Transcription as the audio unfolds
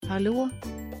Hallå!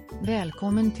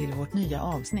 Välkommen till vårt nya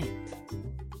avsnitt.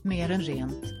 Mer än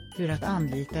rent, hur att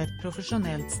anlita ett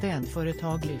professionellt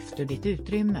städföretag lyfter ditt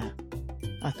utrymme.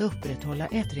 Att upprätthålla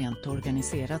ett rent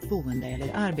organiserat boende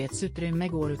eller arbetsutrymme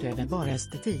går utöver bara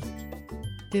estetik.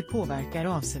 Det påverkar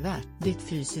avsevärt ditt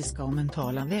fysiska och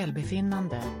mentala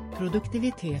välbefinnande,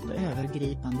 produktivitet och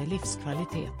övergripande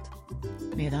livskvalitet.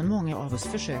 Medan många av oss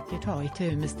försöker ta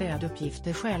itu med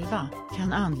städuppgifter själva,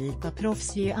 kan anlita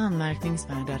proffs ge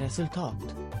anmärkningsvärda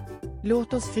resultat.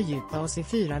 Låt oss fördjupa oss i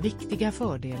 4 viktiga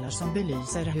fördelar som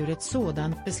belyser hur ett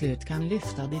sådant beslut kan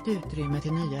lyfta ditt utrymme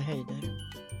till nya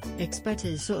höjder.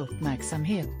 Expertis och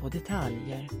uppmärksamhet på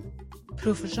detaljer.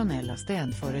 Professionella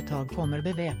städföretag kommer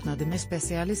beväpnade med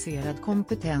specialiserad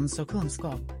kompetens och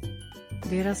kunskap.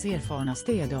 Deras erfarna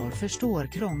städare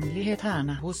förstår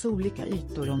krångligheterna hos olika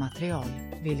ytor och material,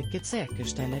 vilket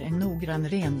säkerställer en noggrann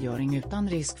rengöring utan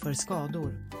risk för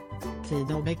skador.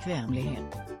 Tid och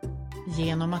bekvämlighet.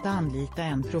 Genom att anlita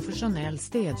en professionell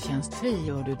städtjänst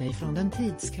frigör du dig från den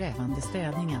tidskrävande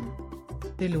städningen.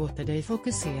 Det låter dig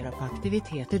fokusera på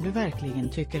aktiviteter du verkligen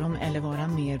tycker om eller vara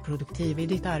mer produktiv i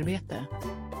ditt arbete.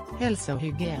 Hälsa och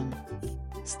hygien.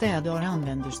 Städare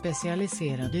använder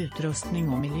specialiserad utrustning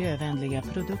och miljövänliga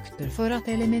produkter för att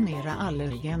eliminera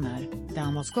allergener,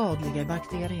 damm och skadliga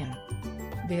bakterier.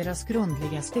 Deras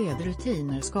grundliga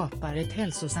städrutiner skapar ett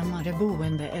hälsosammare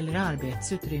boende eller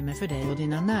arbetsutrymme för dig och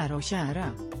dina nära och kära.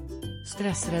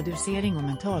 Stressreducering och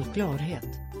mental klarhet.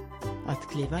 Att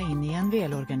kliva in i en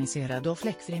välorganiserad och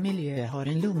fläckfri miljö har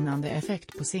en lugnande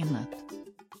effekt på sinnet.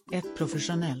 Ett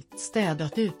professionellt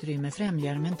städat utrymme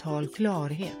främjar mental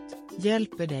klarhet,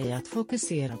 hjälper dig att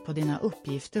fokusera på dina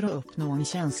uppgifter och uppnå en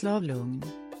känsla av lugn.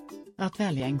 Att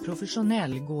välja en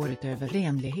professionell går utöver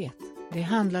renlighet, det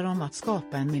handlar om att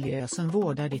skapa en miljö som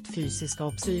vårdar ditt fysiska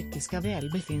och psykiska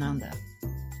välbefinnande.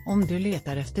 Om du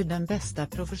letar efter den bästa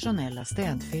professionella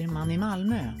städfirman i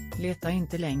Malmö, leta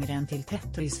inte längre än till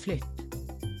Städfirma.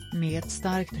 Med ett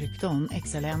starkt rykte om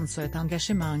excellens och ett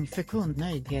engagemang för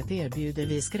kundnöjdhet erbjuder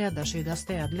vi skräddarsydda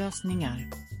städlösningar.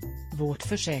 Vårt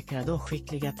försäkrade och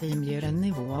skickliga team ger en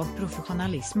nivå av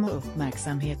professionalism och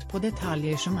uppmärksamhet på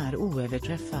detaljer som är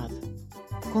oöverträffad.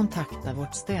 Kontakta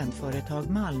vårt städföretag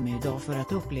Malmö idag för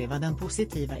att uppleva den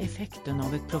positiva effekten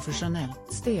av ett professionellt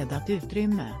städat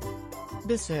utrymme.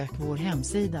 Besök vår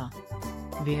hemsida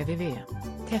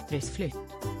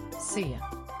www.städfirma.se.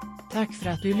 Tack för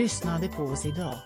att du lyssnade på oss idag.